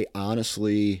 but I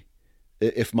honestly,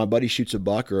 if my buddy shoots a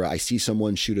buck or I see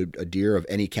someone shoot a deer of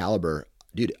any caliber,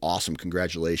 dude, awesome.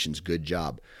 Congratulations. Good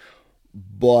job.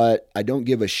 But I don't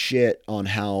give a shit on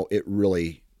how it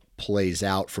really plays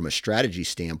out from a strategy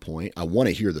standpoint. I want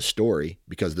to hear the story,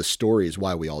 because the story is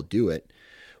why we all do it.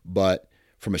 But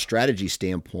from a strategy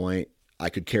standpoint, I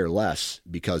could care less,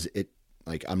 because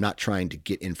I'm not trying to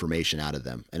get information out of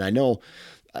them. And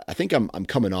I think I'm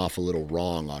coming off a little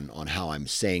wrong on how I'm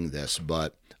saying this,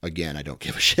 but again, I don't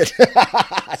give a shit.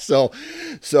 So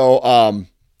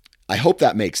I hope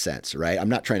that makes sense, right? I'm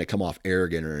not trying to come off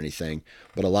arrogant or anything,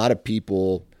 but a lot of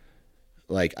people,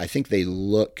 I think they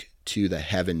look to the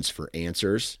heavens for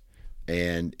answers,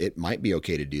 and it might be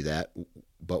okay to do that.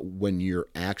 But when you're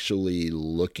actually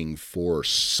looking for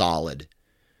solid,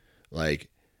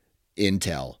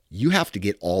 intel, you have to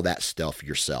get all that stuff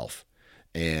yourself.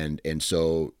 And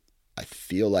so I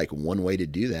feel like one way to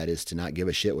do that is to not give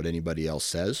a shit what anybody else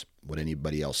says, what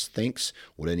anybody else thinks,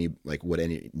 what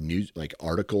any news,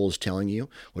 article is telling you,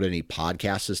 what any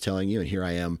podcast is telling you. And here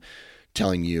I am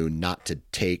telling you not to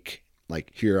take,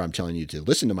 here I'm telling you to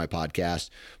listen to my podcast,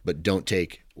 but don't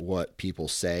take what people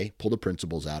say, pull the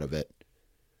principles out of it,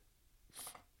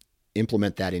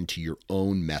 implement that into your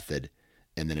own method,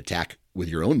 and then attack with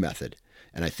your own method.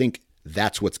 And I think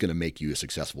that's what's going to make you a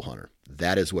successful hunter.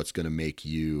 That is what's going to make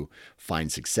you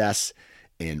find success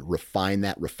and refine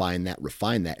that.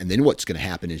 And then what's going to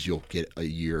happen is you'll get a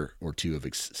year or two of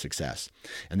success.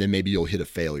 And then maybe you'll hit a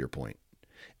failure point.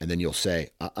 And then you'll say,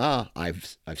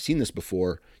 I've seen this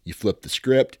before. You flip the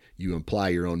script, you apply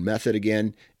your own method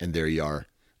again, and there you are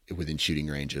within shooting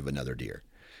range of another deer.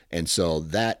 And so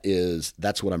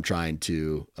that's what I'm trying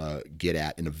to get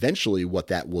at. And eventually what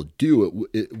that will do,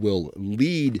 it will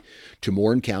lead to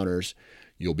more encounters.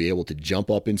 You'll be able to jump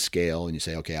up in scale, and you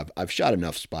say, okay, I've shot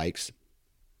enough spikes.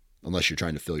 unless you're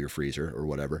trying to fill your freezer or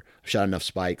whatever. I've shot enough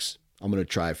spikes. I'm going to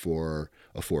try for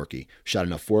a forky. Shot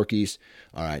enough forkies.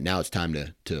 All right, now it's time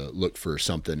to look for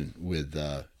something with,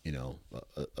 a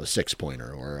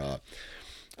 6-pointer or,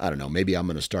 I don't know, maybe I'm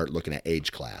going to start looking at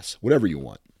age class, whatever you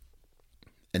want.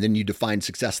 And then you define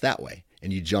success that way.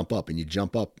 And you jump up and you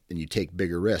jump up and you take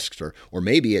bigger risks. Or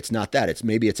maybe it's not that.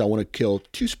 Maybe it's I want to kill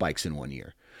 2 spikes in 1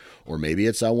 year. Or maybe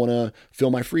it's I want to fill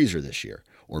my freezer this year.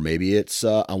 Or maybe it's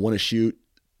I want to shoot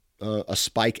a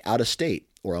spike out of state.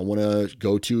 Or I want to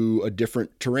go to a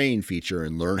different terrain feature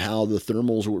and learn how the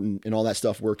thermals and all that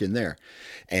stuff work in there.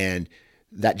 And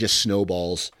that just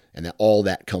snowballs, and that all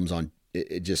that comes on.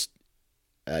 It just,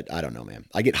 I don't know, man.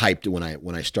 I get hyped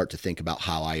when I start to think about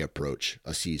how I approach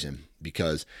a season,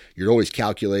 because you're always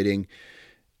calculating.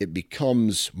 It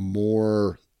becomes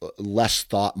less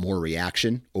thought, more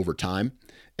reaction over time.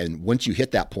 And once you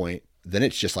hit that point, then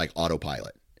it's just like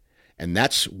autopilot. And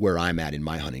that's where I'm at in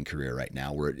my hunting career right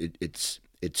now, where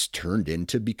it's turned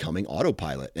into becoming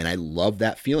autopilot. And I love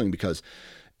that feeling, because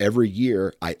every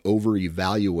year I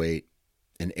over-evaluate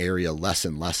an area less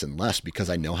and less and less, because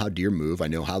I know how deer move. I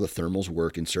know how the thermals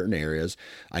work in certain areas.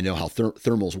 I know how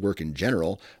thermals work in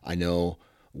general. I know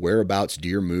whereabouts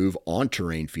deer move on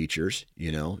terrain features,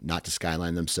 not to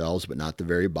skyline themselves, but not the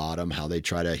very bottom, how they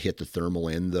try to hit the thermal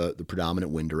in the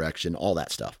predominant wind direction, all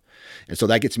that stuff. And so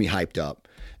that gets me hyped up.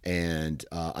 And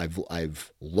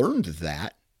I've learned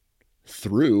that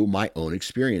through my own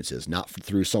experiences, not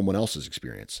through someone else's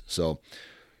experience. So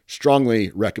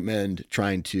strongly recommend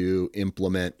trying to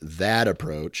implement that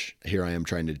approach. Here I am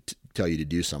trying to tell you to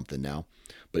do something now,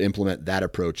 but implement that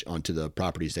approach onto the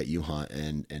properties that you hunt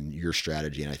and your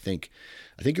strategy. And I think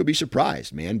you'll be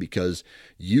surprised, man, because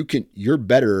you're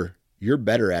better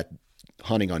at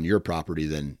hunting on your property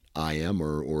than I am,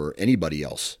 or anybody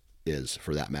else is,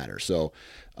 for that matter. So,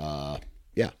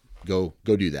 go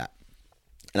do that.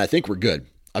 And I think we're good.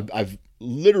 I've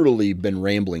literally been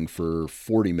rambling for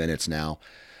 40 minutes now.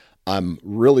 I'm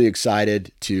really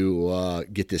excited to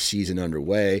get this season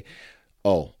underway.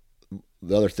 Oh,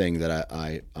 the other thing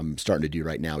that I'm starting to do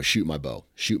right now is shoot my bow.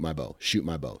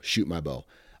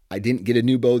 I didn't get a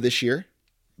new bow this year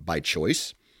by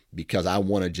choice, because I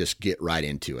want to just get right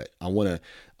into it.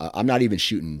 I'm not even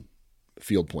shooting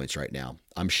field points right now.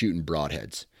 I'm shooting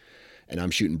broadheads. And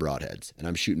I'm shooting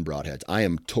broadheads. I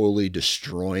am totally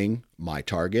destroying my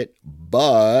target,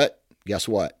 but guess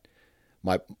what?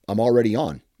 I'm already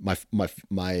on. My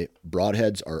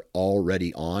broadheads are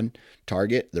already on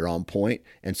target. They're on point.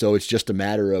 And so it's just a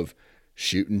matter of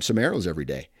shooting some arrows every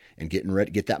day and getting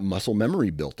ready, get that muscle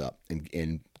memory built up,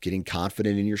 and getting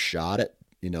confident in your shot at,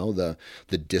 the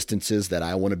distances that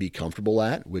I want to be comfortable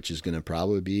at, which is going to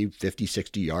probably be 50,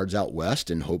 60 yards out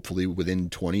west, and hopefully within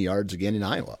 20 yards again in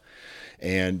Iowa.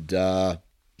 And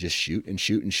just shoot and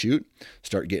shoot and shoot.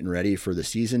 Start getting ready for the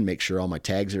season. Make sure all my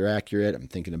tags are accurate. I'm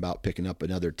thinking about picking up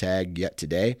another tag yet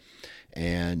today.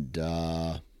 And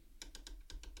I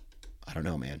don't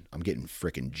know, man. I'm getting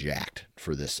freaking jacked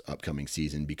for this upcoming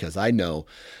season, because I know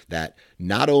that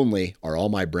not only are all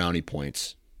my brownie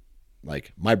points,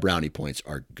 like my brownie points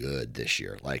are good this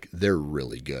year. Like they're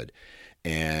really good.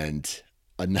 And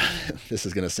this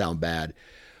is going to sound bad,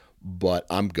 but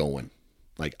I'm going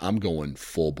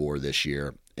full bore this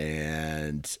year.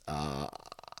 And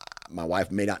my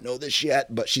wife may not know this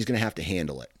yet, but she's going to have to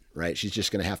handle it, right? She's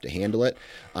just going to have to handle it.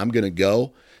 I'm going to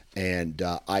go, and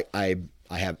I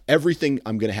have everything.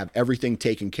 I'm going to have everything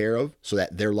taken care of so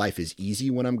that their life is easy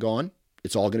when I'm gone.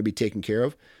 It's all going to be taken care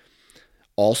of.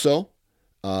 Also,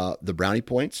 the brownie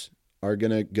points are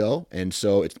going to go. And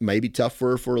so it may be tough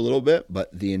for her for a little bit,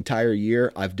 but the entire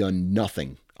year I've done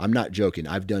nothing. I'm not joking.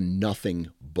 I've done nothing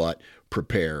but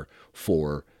prepare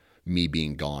for me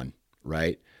being gone,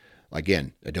 right?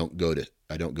 Again, I don't go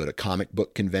to comic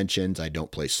book conventions. I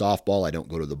don't play softball. I don't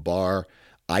go to the bar.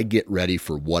 I get ready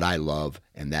for what I love,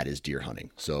 and that is deer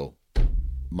hunting. So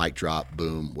mic drop,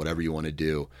 boom, whatever you want to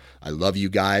do. I love you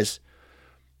guys.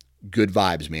 Good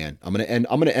vibes, man. I'm going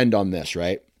to end on this,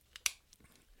 right?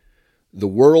 The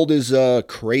world is a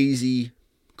crazy,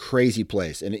 crazy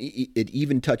place. And it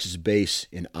even touches base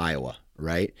in Iowa,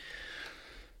 right?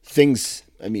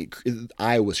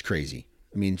 Iowa's crazy.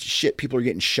 Shit, people are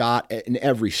getting shot in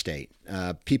every state.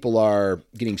 People are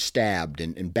getting stabbed,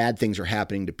 and bad things are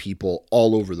happening to people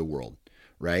all over the world,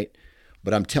 right?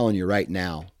 But I'm telling you right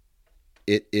now,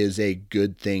 it is a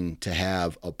good thing to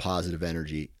have a positive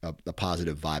energy, a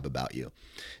positive vibe about you.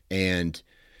 And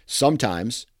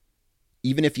sometimes,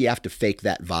 even if you have to fake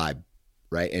that vibe,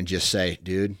 right, and just say,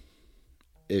 dude,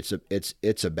 it's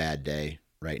a bad day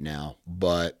right now,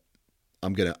 but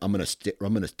I'm gonna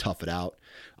tough it out.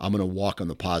 I'm gonna walk on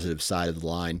the positive side of the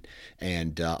line,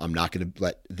 and I'm not gonna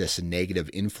let this negative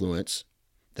influence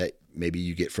that maybe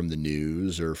you get from the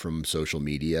news or from social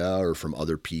media or from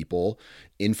other people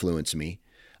influence me.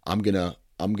 I'm gonna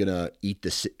eat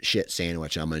the shit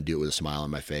sandwich. And I'm gonna do it with a smile on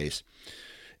my face.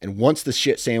 And once the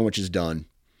shit sandwich is done,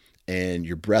 and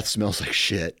your breath smells like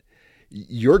shit,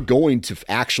 you're going to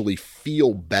actually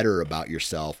feel better about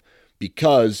yourself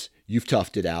because you've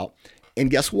toughed it out. And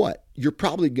guess what? You're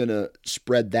probably going to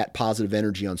spread that positive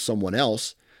energy on someone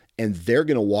else, and they're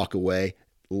going to walk away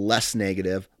less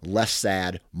negative, less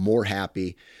sad, more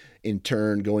happy, in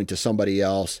turn going to somebody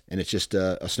else. And it's just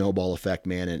a snowball effect,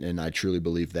 man. And I truly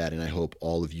believe that. And I hope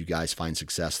all of you guys find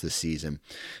success this season,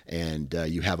 and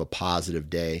you have a positive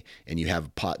day, and you have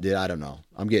I don't know.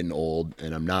 I'm getting old,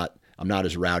 and I'm not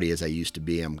as rowdy as I used to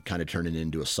be. I'm kind of turning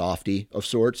into a softie of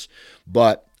sorts,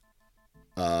 but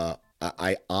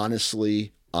I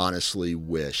honestly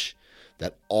wish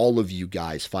that all of you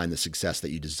guys find the success that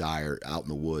you desire out in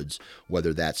the woods,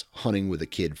 whether that's hunting with a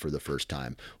kid for the first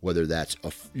time, whether that's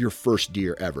your first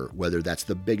deer ever, whether that's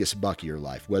the biggest buck of your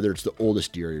life, whether it's the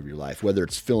oldest deer of your life, whether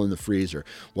it's filling the freezer,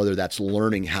 whether that's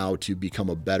learning how to become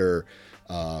a better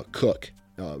cook,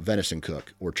 venison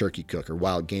cook or turkey cook or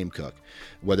wild game cook,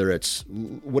 whether it's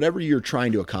whatever you're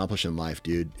trying to accomplish in life,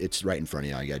 dude, it's right in front of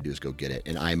you. All you got to do is go get it.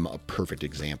 And I'm a perfect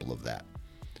example of that.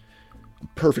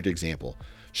 Perfect example.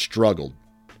 Struggle,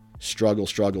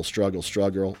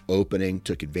 opening,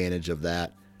 took advantage of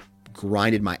that,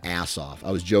 grinded my ass off.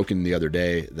 I was joking the other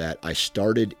day that I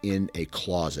started in a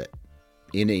closet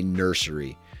in a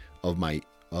nursery of my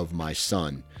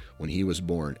son when he was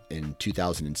born in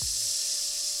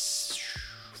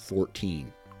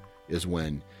 2014 is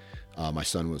when my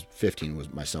son was 15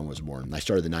 my son was born. And I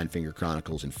started the Nine Finger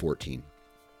Chronicles in 14.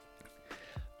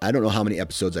 I don't know how many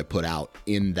episodes I put out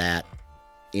in that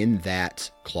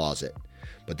closet,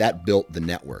 but that built the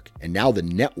network. And now the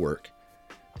network,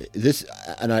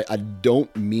 I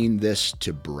don't mean this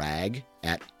to brag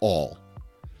at all,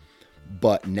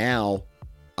 but now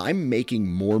I'm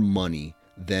making more money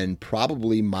than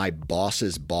probably my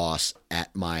boss's boss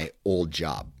at my old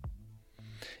job.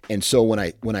 And so when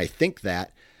I think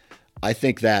that, I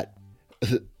think that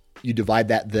you divide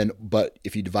that then, but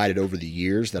if you divide it over the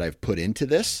years that I've put into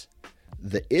this,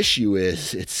 the issue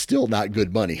is it's still not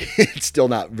good money. It's still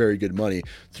not very good money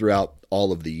throughout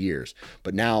all of the years.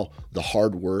 But now the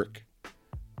hard work,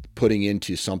 putting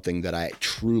into something that I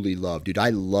truly love. Dude, I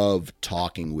love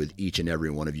talking with each and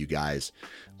every one of you guys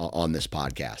on this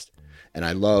podcast. And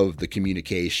I love the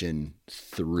communication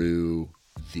through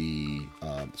the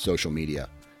social media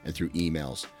and through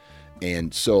emails.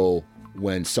 And so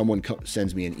when someone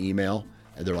sends me an email,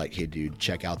 and they're like, hey, dude,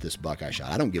 check out this buck I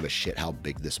shot. I don't give a shit how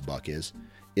big this buck is.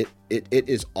 It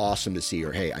is awesome to see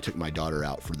her. Hey, I took my daughter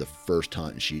out for the first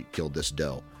hunt and she killed this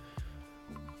doe.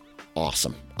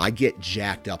 Awesome. I get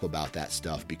jacked up about that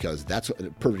stuff because that's a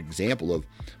perfect example of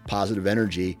positive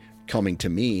energy coming to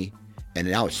me. And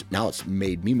now it's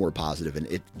made me more positive and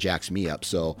it jacks me up.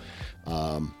 So,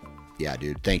 yeah,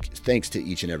 dude, thanks to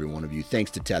each and every one of you. Thanks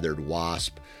to Tethered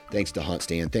Wasp. Thanks to Hunt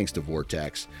Stand. Thanks to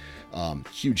Vortex.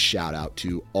 Huge shout out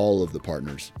to all of the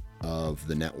partners of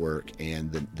the network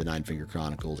and the Nine Finger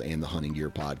Chronicles and the Hunting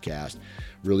Gear podcast.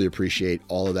 Really appreciate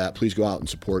all of that. Please go out and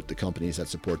support the companies that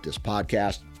support this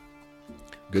podcast.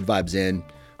 Good vibes in,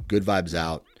 good vibes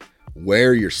out.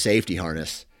 Wear your safety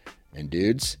harness. And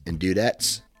dudes and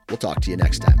dudettes, we'll talk to you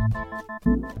next time.